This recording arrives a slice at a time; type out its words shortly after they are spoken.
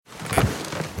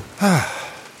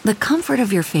The comfort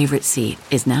of your favorite seat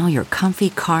is now your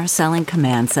comfy car-selling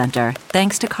command center,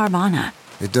 thanks to Carvana.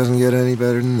 It doesn't get any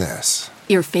better than this.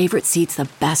 Your favorite seat's the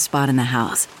best spot in the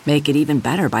house. Make it even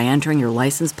better by entering your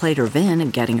license plate or VIN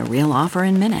and getting a real offer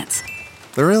in minutes.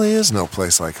 There really is no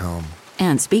place like home.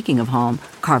 And speaking of home,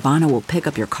 Carvana will pick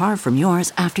up your car from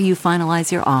yours after you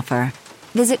finalize your offer.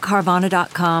 Visit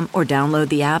Carvana.com or download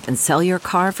the app and sell your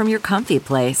car from your comfy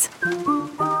place.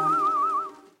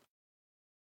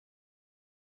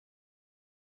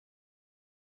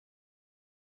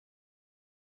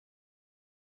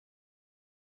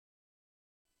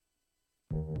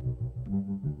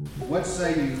 What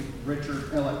say you,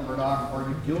 Richard Elliott Murdaugh? Are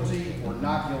you guilty or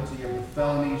not guilty of the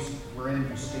felonies wherein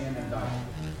you stand indicted?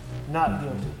 Not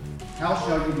guilty. How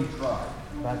shall you be tried?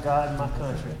 By God and my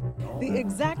country. The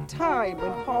exact time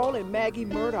when Paul and Maggie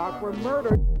Murdaugh were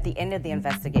murdered. At the end of the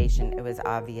investigation, it was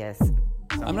obvious.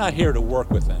 I'm not here to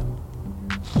work with them,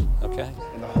 okay?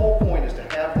 And the whole point is to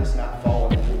have this not fall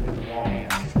into the wrong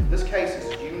hands. This case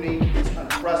is unique, it's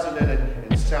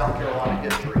unprecedented in South Carolina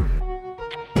history.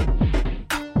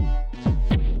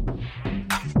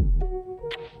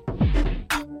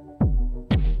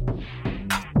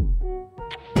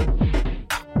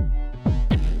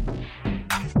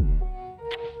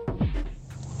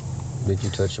 Did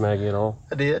you touch Maggie at all?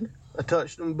 I did. I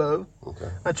touched them both.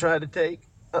 Okay. I tried to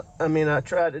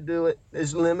do it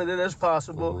as limited as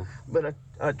possible, but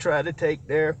I tried to take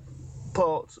their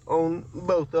pulse on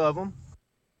both of them.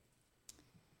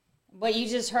 What you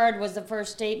just heard was the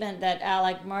first statement that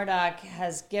Alec Murdaugh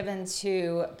has given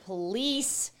to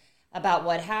police about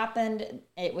what happened.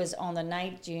 It was on the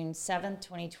night, June 7th,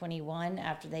 2021,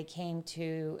 after they came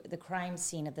to the crime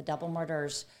scene of the double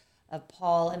murders of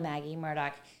Paul and Maggie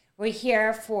Murdaugh. We're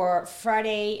here for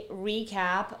Friday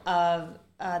recap of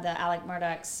the Alec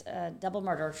Murdaugh's double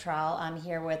murder trial. I'm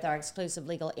here with our exclusive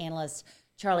legal analyst,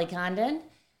 Charlie Condon,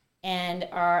 and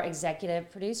our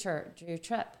executive producer, Drew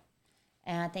Tripp.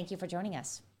 And thank you for joining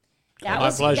us.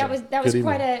 My pleasure. That was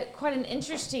quite an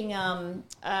interesting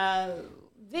video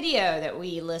that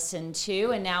we listened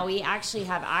to, and now we actually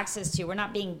have access to. We're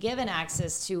not being given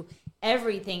access to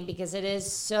everything because it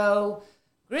is so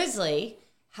grisly.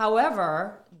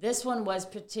 However, this one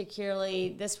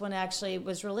actually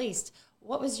was released.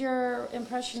 What was your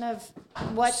impression of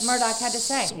what Murdaugh had to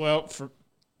say? Well, for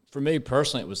me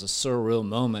personally, it was a surreal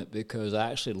moment because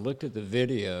I actually looked at the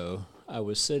video. I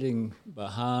was sitting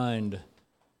behind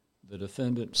the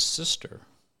defendant's sister,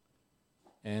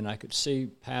 and I could see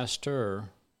past her.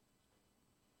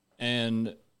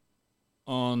 And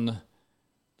on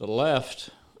the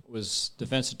left was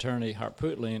defense attorney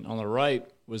Harpootli, and on the right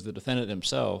was the defendant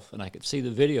himself, and I could see the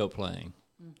video playing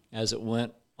as it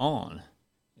went on.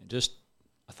 And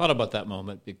I thought about that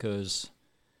moment because,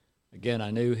 again,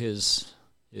 I knew his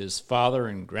father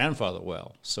and grandfather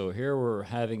well. So here we're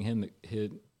having him,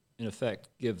 in effect,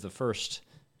 give the first,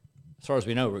 as far as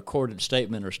we know, recorded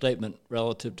statement or statement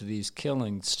relative to these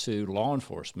killings to law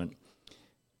enforcement.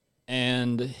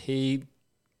 And he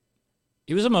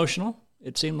was emotional.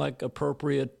 It seemed like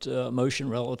appropriate emotion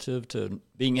relative to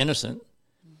being innocent.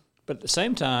 But at the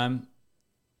same time,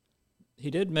 he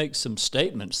did make some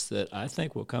statements that I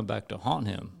think will come back to haunt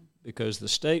him because the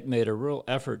state made a real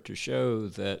effort to show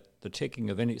that the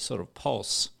taking of any sort of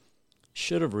pulse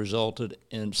should have resulted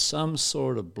in some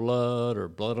sort of blood or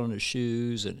blood on his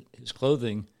shoes, and his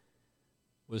clothing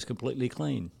was completely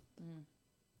clean.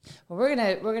 Well, we're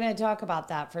gonna talk about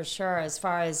that for sure, as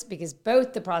far as because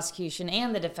both the prosecution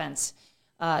and the defense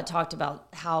talked about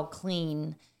how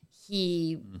clean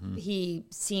he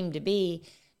seemed to be.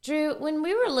 Drew, when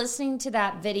we were listening to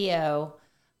that video,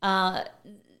 the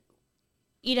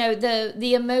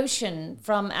emotion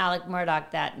from Alec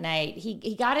Murdaugh that night,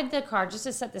 he got into the car, just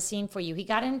to set the scene for you, he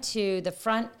got into the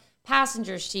front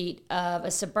passenger seat of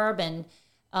a Suburban.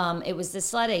 It was the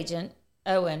sled agent,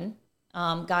 Owen,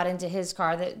 got into his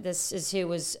car. This is who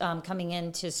was coming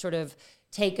in to sort of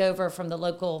take over from the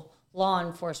local law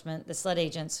enforcement, the sled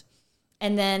agents.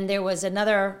 And then there was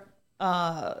another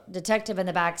detective in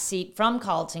the back seat from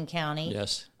Colleton County.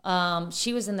 Yes.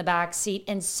 She was in the back seat,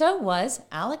 and so was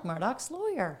Alec Murdaugh's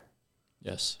lawyer.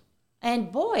 Yes.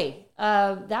 And boy,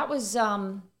 that was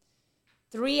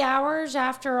 3 hours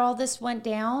after all this went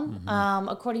down,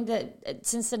 according to,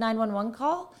 since the 911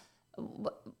 call.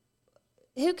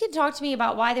 Who can talk to me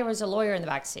about why there was a lawyer in the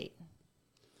back seat?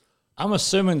 I'm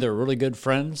assuming they're really good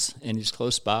friends, and he's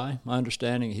close by. My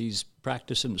understanding, he's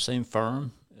practiced in the same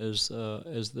firm as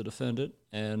the defendant,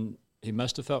 and he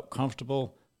must have felt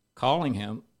comfortable calling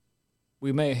him.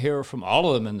 We may hear from all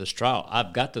of them in this trial.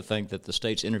 I've got to think that the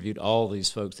state's interviewed all these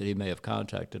folks that he may have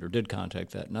contacted or did contact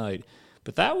that night.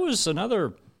 But that was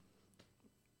another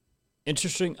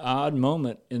interesting, odd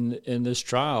moment in this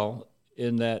trial,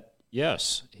 in that,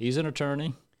 yes, he's an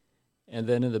attorney, and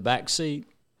then in the back seat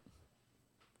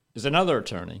is another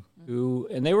attorney who,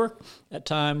 and they were at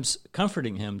times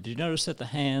comforting him. Did you notice that the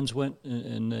hands went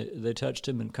and they touched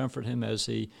him and comforted him as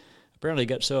he apparently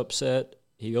got so upset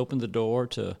he opened the door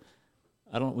to,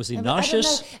 was he nauseous?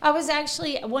 I don't know. I was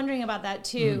actually wondering about that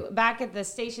too. Back at the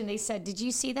station, they said, "Did you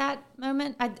see that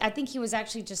moment?" I think he was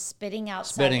actually just spitting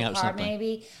outside the car. Something.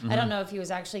 Maybe I don't know if he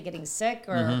was actually getting sick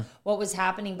or what was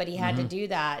happening, but he had to do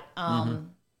that.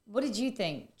 What did you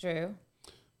think, Drew?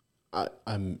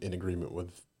 I'm in agreement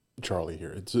with Charlie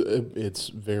here. It's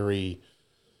very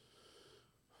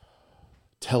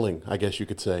telling, I guess you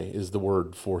could say, is the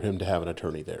word for him to have an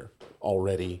attorney there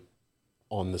already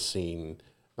on the scene.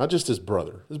 Not just his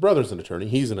brother. His brother's an attorney.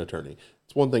 He's an attorney.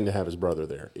 It's one thing to have his brother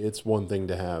there. It's one thing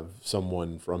to have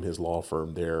someone from his law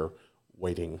firm there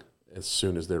waiting as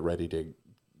soon as they're ready to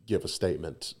give a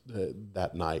statement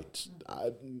that night.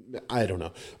 I don't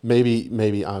know.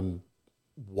 Maybe I'm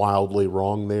wildly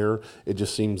wrong there. It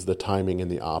just seems the timing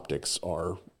and the optics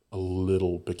are a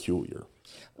little peculiar.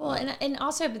 Well, and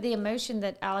also the emotion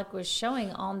that Alec was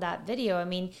showing on that video. I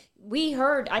mean, we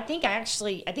heard, I think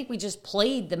we just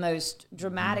played the most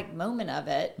dramatic moment of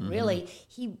it, really.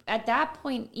 He, at that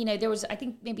point, there was, I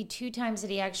think maybe 2 times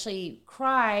that he actually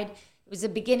cried. It was the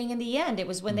beginning and the end. It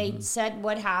was when they said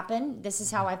what happened. This is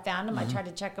how I found him. I tried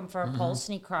to check him for a pulse,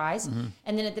 and he cries. And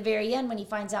then at the very end, when he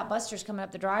finds out Buster's coming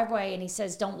up the driveway, and he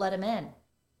says, "Don't let him in."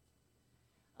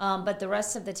 But the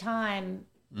rest of the time,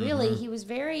 really, he was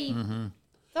very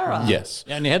thorough. Yes.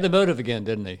 Yeah, and he had the motive again,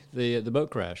 didn't he? The boat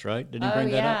crash, right? Didn't he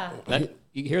bring that up?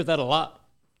 You hear that a lot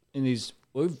in these,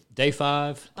 day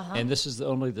 5, and this is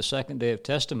only the second day of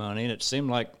testimony, and it seemed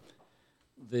like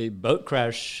the boat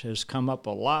crash has come up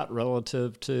a lot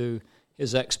relative to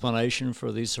his explanation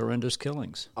for these horrendous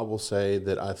killings. I will say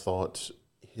that I thought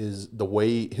his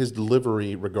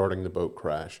delivery regarding the boat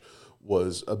crash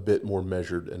was a bit more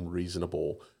measured and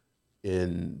reasonable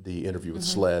in the interview with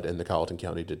Sled and the Colleton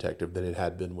County detective than it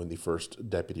had been when the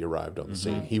first deputy arrived on the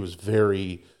scene. He was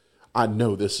very, I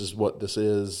know this is what this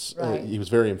is. Right. He was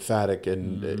very emphatic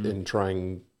in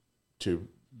trying to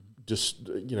just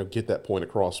get that point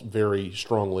across very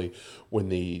strongly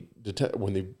when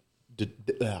I'm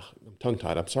tongue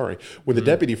tied. I'm sorry. When the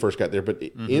deputy first got there, but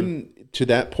to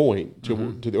that point,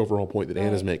 to the overall point that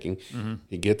Anna's making,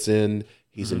 he gets in.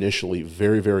 He's initially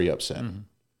very, very upset.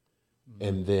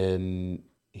 And then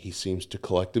he seems to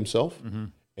collect himself,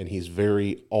 and he's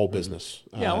very all business.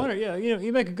 Yeah, I wonder. Yeah,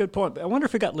 you make a good point. But I wonder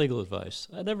if he got legal advice.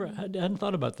 I hadn't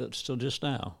thought about that till just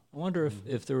now. I wonder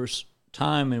if there was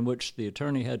time in which the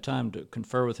attorney had time to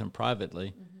confer with him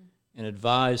privately and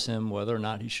advise him whether or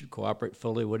not he should cooperate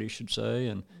fully, what he should say,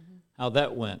 and how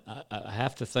that went. I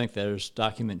have to think there's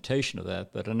documentation of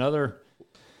that. But another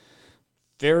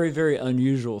very, very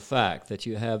unusual fact that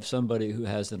you have somebody who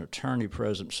has an attorney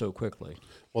present so quickly.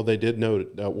 Well, they did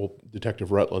note,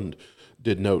 Detective Rutland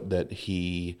did note that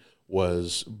he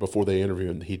was, before they interviewed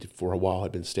him, he for a while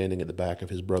had been standing at the back of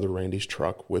his brother Randy's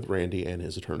truck with Randy and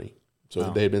his attorney.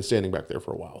 So they had been standing back there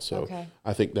for a while. So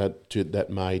I think that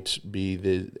might be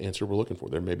the answer we're looking for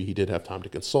there. Maybe he did have time to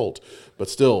consult, but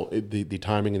still, the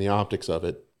timing and the optics of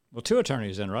it. Well, 2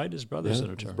 attorneys then, right? His brother's an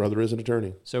attorney. His brother is an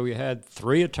attorney. So we had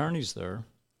 3 attorneys there.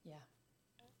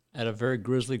 At a very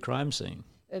grisly crime scene.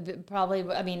 Probably,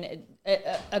 I mean,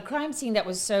 a crime scene that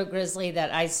was so grisly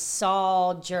that I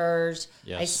saw jurors.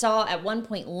 Yes. I saw at one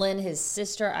point Lynn, his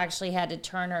sister, actually had to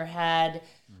turn her head.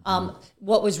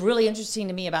 What was really interesting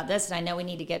to me about this, and I know we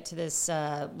need to get to this,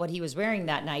 what he was wearing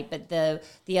that night, but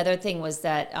the other thing was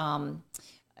that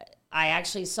I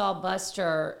actually saw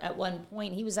Buster at one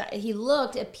point. He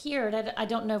appeared, I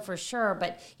don't know for sure,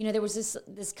 but there was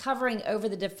this covering over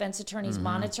the defense attorney's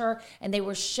monitor, and they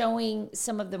were showing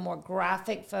some of the more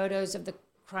graphic photos of the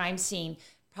crime scene,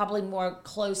 probably more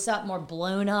close up, more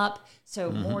blown up,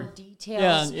 so more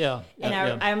details.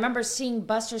 I remember seeing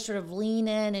Buster sort of lean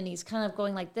in, and he's kind of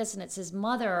going like this, and it's his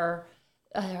mother's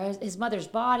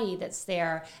body that's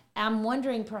there. I'm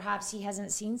wondering perhaps he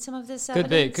hasn't seen some of this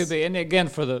evidence. Could be. And again,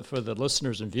 for the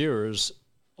listeners and viewers,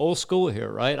 old school here,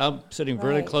 right? I'm sitting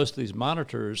really close to these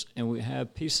monitors, and we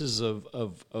have pieces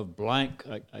of blank,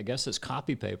 I guess it's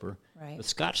copy paper, with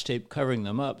Scotch tape covering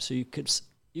them up, so you could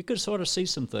sort of see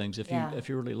some things if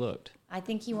you really looked. I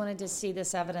think he wanted to see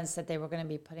this evidence that they were going to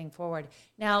be putting forward.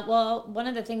 Now, one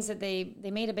of the things that they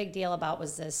made a big deal about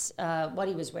was this, what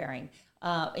he was wearing.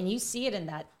 And you see it in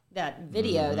that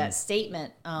video, that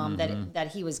statement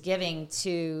that he was giving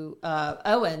to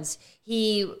Owens.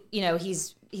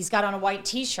 He's got on a white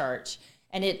T-shirt,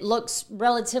 and it looks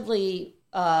relatively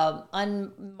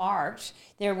unmarked.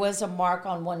 There was a mark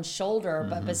on one shoulder,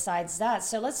 but besides that,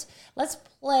 so let's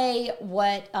play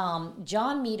what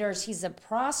John Meters. He's a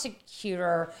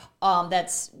prosecutor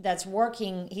that's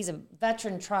working. He's a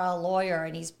veteran trial lawyer,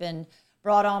 and he's been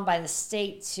brought on by the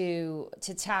state to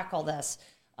tackle this.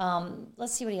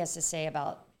 Let's see what he has to say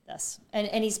about this.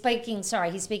 And he's speaking.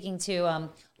 Sorry, he's speaking to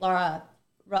Laura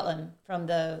Rutland from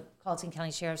the Carleton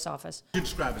County Sheriff's Office. How would you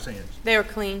describe his hands? They were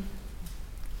clean.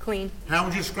 Clean. How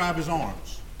would you describe his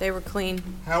arms? They were clean.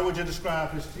 How would you describe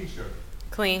his t-shirt?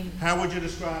 Clean. How would you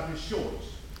describe his shorts?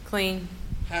 Clean.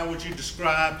 How would you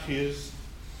describe his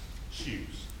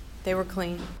shoes? They were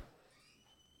clean.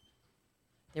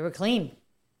 They were clean.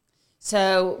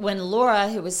 So when Laura,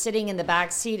 who was sitting in the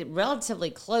back seat,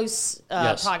 relatively close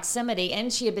proximity,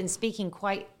 and she had been speaking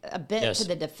quite a bit to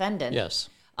the defendant,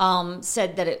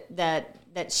 said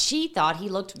that she thought he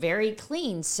looked very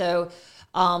clean. So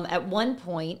at one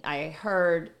point, I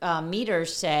heard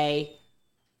Meters say,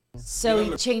 "So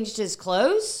he changed his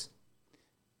clothes?"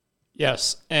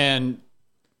 Yes, and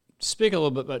speak a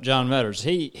little bit about John Meters.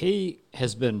 He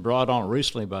has been brought on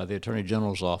recently by the Attorney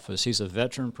General's office. He's a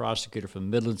veteran prosecutor from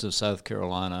Midlands of South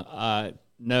Carolina. I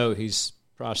know he's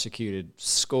prosecuted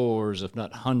scores, if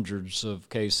not hundreds, of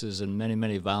cases and many,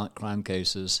 many violent crime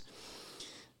cases.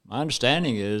 My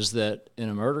understanding is that in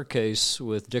a murder case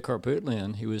with Dick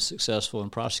Harpootlian, he was successful in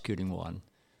prosecuting one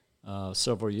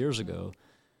several years ago.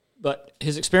 But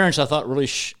his experience, I thought, really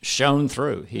shone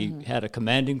through. He had a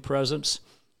commanding presence.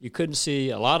 You couldn't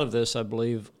see a lot of this, I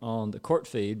believe, on the court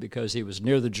feed because he was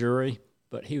near the jury,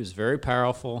 but he was very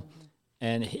powerful,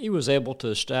 and he was able to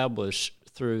establish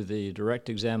through the direct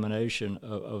examination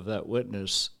of that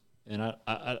witness, and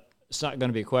it's not going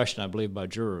to be a question, I believe, by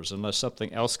jurors unless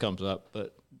something else comes up,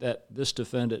 but that this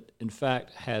defendant, in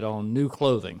fact, had on new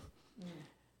clothing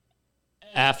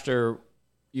after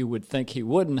you would think he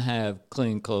wouldn't have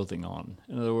clean clothing on.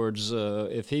 In other words,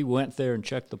 if he went there and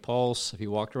checked the pulse, if he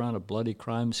walked around a bloody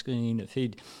crime scene, if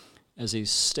he, as he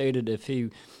stated, if he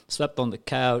slept on the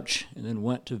couch and then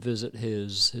went to visit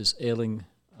his ailing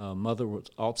mother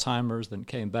with Alzheimer's, then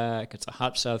came back, it's a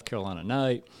hot South Carolina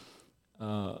night,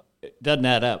 it doesn't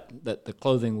add up that the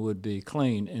clothing would be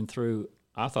clean. And through,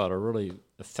 I thought, a really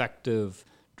effective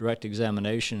direct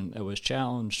examination that was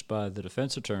challenged by the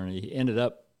defense attorney, he ended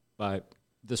up by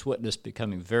this witness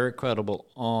becoming very credible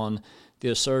on the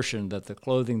assertion that the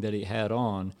clothing that he had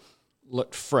on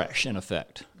looked fresh, in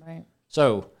effect. Right.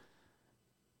 So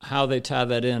how they tie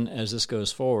that in as this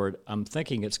goes forward, I'm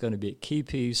thinking it's going to be a key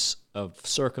piece of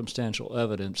circumstantial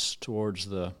evidence towards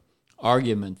the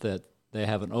argument that they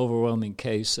have an overwhelming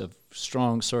case of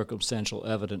strong circumstantial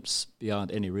evidence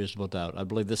beyond any reasonable doubt. I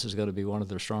believe this is going to be one of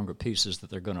their stronger pieces that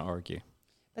they're going to argue.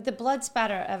 But the blood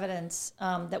spatter evidence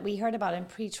that we heard about in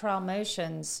pretrial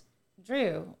motions,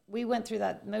 Drew, we went through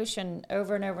that motion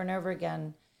over and over and over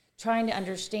again, trying to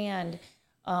understand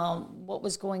what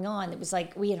was going on. It was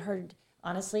like we had heard,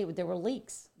 honestly, there were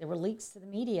leaks. There were leaks to the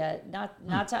media,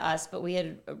 not to us, but we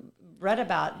had read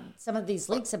about some of these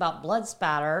leaks about blood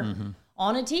spatter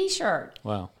on a T-shirt.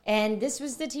 Wow. And this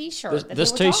was the T-shirt.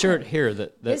 This T-shirt here.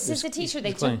 This is the T-shirt.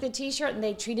 They took the T-shirt and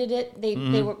they treated it. They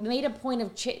made a point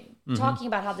of talking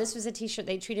about how this was a T-shirt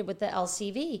they treated with the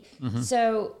LCV.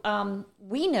 So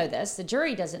we know this. The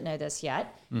jury doesn't know this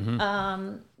yet.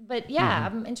 But yeah,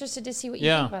 I'm interested to see what you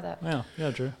think about that.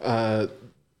 Yeah, Drew.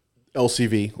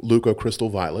 LCV, leucocrystal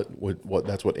violet.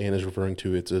 That's what Ann is referring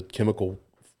to. It's a chemical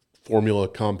formula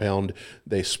compound.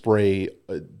 They spray.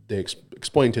 They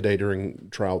explained today during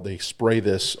trial. They spray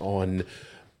this on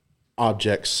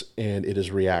objects, and it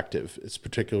is reactive. It's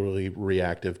particularly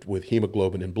reactive with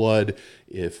hemoglobin in blood.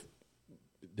 If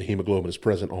the hemoglobin is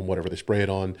present on whatever they spray it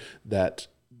on, that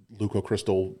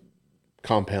leucocrystal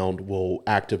compound will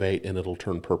activate, and it'll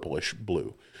turn purplish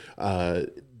blue.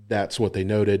 That's what they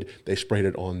noted. They sprayed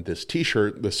it on this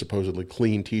T-shirt, this supposedly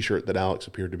clean T-shirt that Alex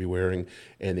appeared to be wearing,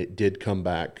 and it did come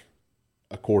back,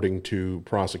 according to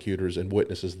prosecutors and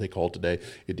witnesses they called today,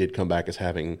 it did come back as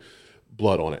having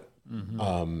blood on it.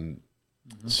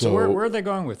 So where are they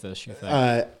going with this, you think?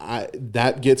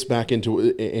 That gets back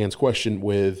into Ann's question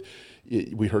with,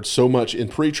 we heard so much in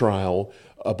pretrial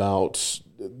about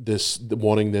this,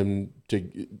 wanting them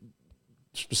to,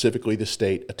 specifically the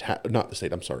state,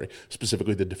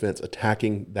 specifically the defense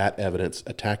attacking that evidence,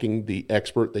 attacking the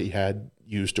expert they had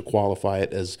used to qualify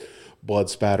it as blood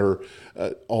spatter,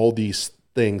 all these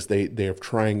things. They're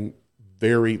trying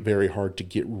very, very hard to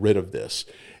get rid of this.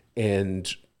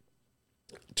 And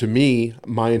to me,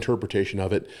 my interpretation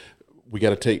of it, we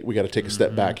got to take a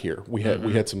step back here. We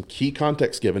had some key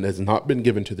context given, has not been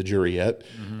given to the jury yet.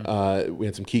 We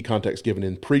had some key context given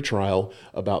in pretrial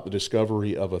about the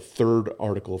discovery of a third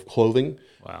article of clothing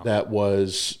that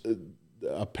was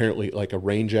apparently like a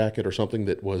rain jacket or something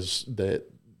that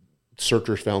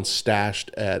searchers found stashed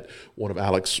at one of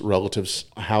Alec's relatives'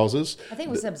 houses. I think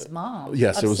it was his mom.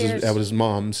 Yes, upstairs. it was his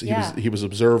mom's. He was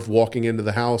observed walking into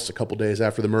the house a couple days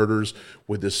after the murders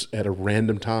with this at a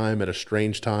random time, at a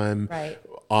strange time. Right.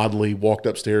 Oddly walked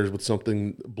upstairs with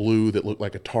something blue that looked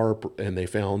like a tarp, and they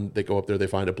go up there, they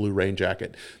find a blue rain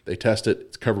jacket. They test it,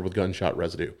 it's covered with gunshot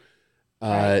residue.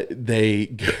 Right.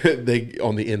 They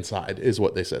on the inside is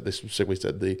what they said. They specifically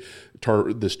said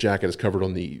this jacket is covered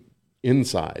on the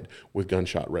inside with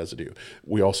gunshot residue.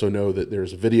 We also know that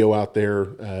there's a video out there,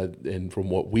 and from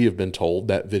what we have been told,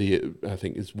 that video, I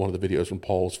think, is one of the videos from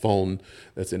Paul's phone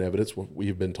that's in evidence. We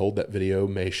have been told that video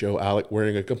may show Alec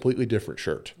wearing a completely different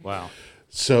shirt. Wow.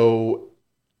 So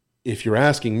if you're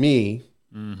asking me,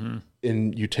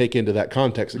 and you take into that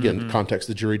context, again, context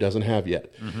the jury doesn't have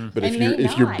yet. But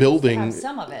if you're building have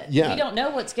some of it, we don't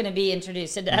know what's going to be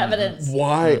introduced into evidence.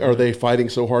 Why are they fighting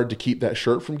so hard to keep that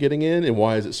shirt from getting in, and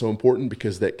why is it so important?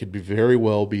 Because that could be very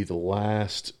well be the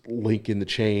last link in the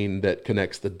chain that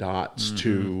connects the dots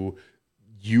to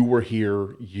you were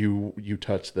here, you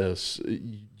touched this,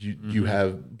 you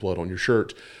have blood on your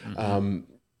shirt.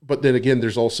 But then again,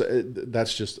 there's also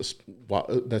that's just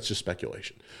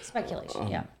speculation. Speculation,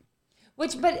 yeah.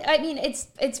 But I mean,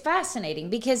 it's fascinating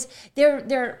because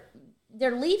they're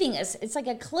leaving us. It's like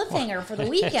a cliffhanger for the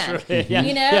weekend. Right. Yeah.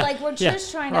 You know, Yeah. like we're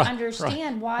just trying to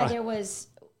understand why right. there was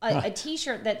a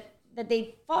T-shirt that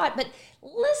they fought. But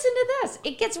listen to this.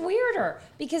 It gets weirder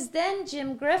because then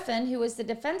Jim Griffin, who was the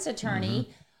defense attorney,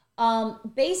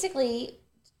 basically,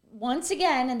 once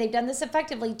again, and they've done this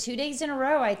effectively 2 days in a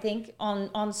row, I think,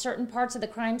 on certain parts of the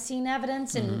crime scene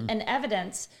evidence and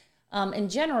evidence in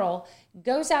general,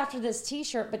 goes after this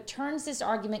T-shirt, but turns this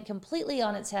argument completely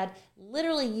on its head,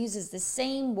 literally uses the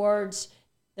same words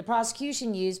the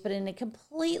prosecution used, but in a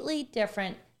completely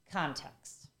different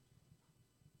context.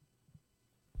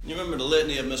 You remember the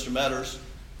litany of Mr. Metters?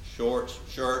 Shorts,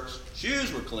 shirts,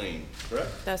 shoes were clean,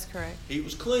 correct? That's correct. He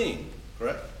was clean,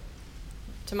 correct?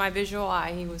 To my visual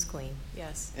eye, he was clean,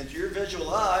 yes. And to your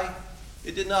visual eye,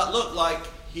 it did not look like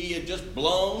he had just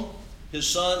blown his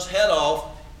son's head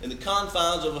off in the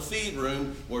confines of a feed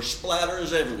room where splatter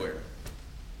is everywhere.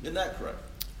 Isn't that correct?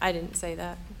 I didn't say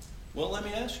that. Well, let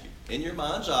me ask you, in your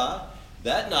mind's eye,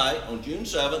 that night on June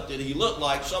 7th, did he look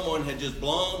like someone had just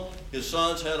blown his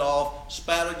son's head off,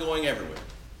 spatter going everywhere?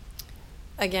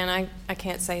 Again, I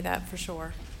can't say that for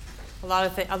sure. A lot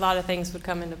of things would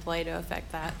come into play to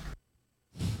affect that.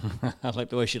 I like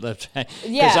the way she left. Yeah.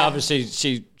 Because obviously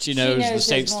she knows the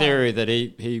state's more. theory that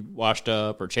he washed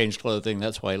up or changed clothing.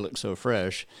 That's why he looked so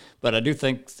fresh. But I do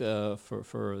think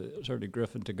for Attorney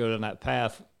Griffin to go down that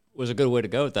path was a good way to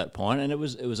go at that point, and it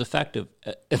was effective.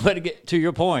 But to get to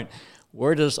your point,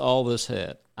 where does all this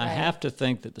head? I have to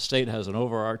think that the state has an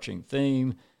overarching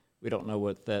theme. We don't know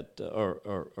what that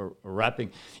or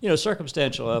wrapping.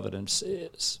 Circumstantial evidence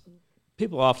is.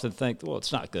 People often think, well,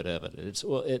 it's not good evidence.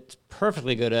 It's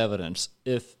perfectly good evidence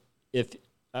if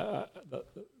to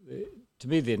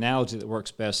me, the analogy that works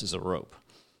best is a rope.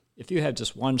 If you have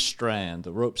just one strand,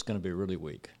 the rope's going to be really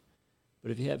weak.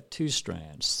 But if you have 2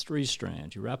 strands, 3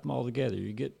 strands, you wrap them all together,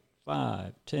 you get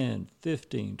 5, 10,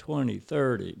 15, 20,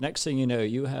 30. Next thing you know,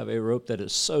 you have a rope that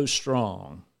is so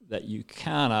strong that you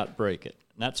cannot break it.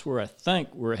 And that's where I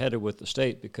think we're headed with the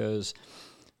state, because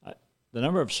the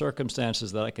number of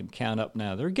circumstances that I can count up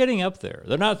now, they're getting up there.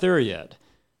 They're not there yet,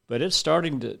 but it's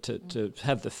starting to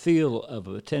have the feel of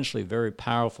a potentially very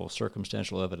powerful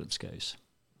circumstantial evidence case.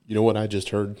 You know what I just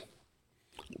heard,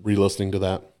 re-listening to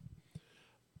that?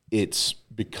 It's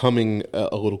becoming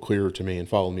a little clearer to me, and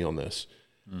follow me on this.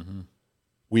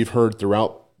 We've heard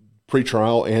throughout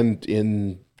pretrial and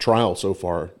in trial so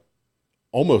far,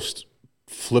 almost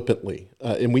flippantly,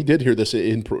 and we did hear this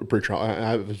in pretrial.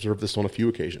 I've observed this on a few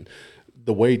occasions.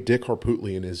 The way Dick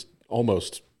Harpootlian is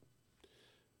almost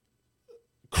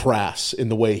crass in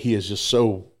the way he is just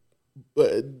so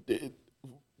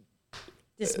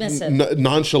dismissive,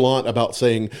 nonchalant about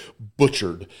saying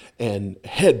butchered and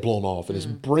head blown off, and his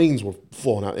brains were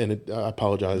falling out. And I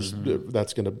apologize.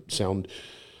 That's going to sound,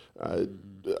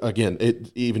 again,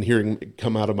 even hearing it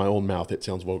come out of my own mouth, it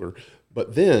sounds vulgar.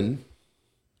 But then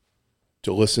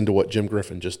to listen to what Jim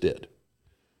Griffin just did.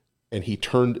 And he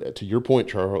turned, to your point,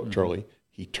 Charlie,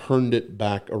 he turned it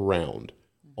back around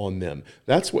on them.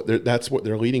 That's what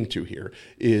they're leading to here,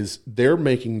 is they're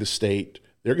making the state,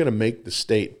 they're going to make the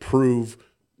state prove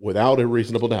without a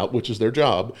reasonable doubt, which is their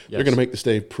job. Yes. They're going to make the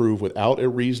state prove without a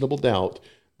reasonable doubt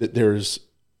that there's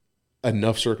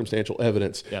enough circumstantial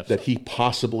evidence that he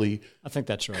possibly I think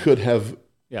that's right. could have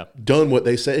Yeah. done what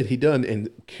they said he done and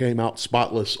came out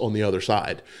spotless on the other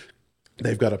side.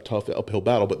 They've got a tough uphill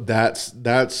battle, but that's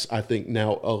I think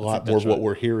now a lot more of what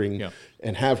we're hearing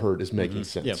and have heard is making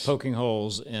sense. Yeah, poking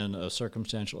holes in a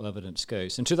circumstantial evidence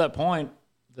case. And to that point,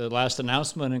 the last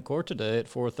announcement in court today at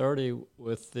 4:30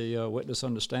 with the witness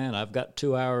on the stand, I've got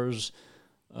 2 hours.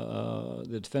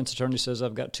 The defense attorney says,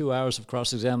 I've got 2 hours of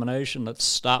cross-examination. Let's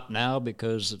stop now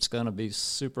because it's going to be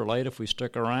super late if we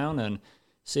stick around, and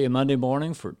see you Monday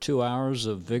morning for 2 hours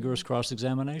of vigorous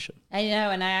cross-examination. I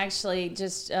know, and I actually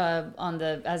just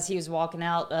as he was walking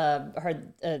out,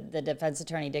 heard the defense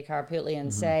attorney Dick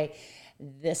Harpootlian say,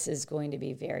 "This is going to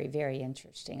be very, very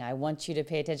interesting. I want you to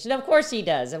pay attention." Of course he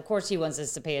does. Of course he wants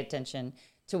us to pay attention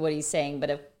to what he's saying.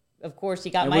 But of course he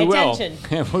got my attention.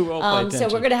 And we will pay attention. So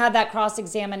we're going to have that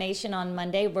cross-examination on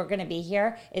Monday. We're going to be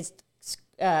here. It's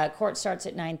court starts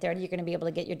at 9:30. You're going to be able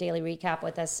to get your daily recap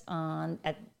with us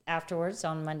afterwards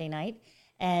on Monday night,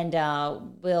 and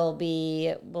we'll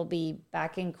be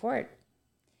back in court,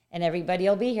 and everybody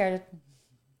will be here.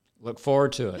 Look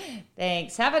forward to it.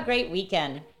 Thanks. Have a great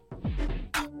weekend.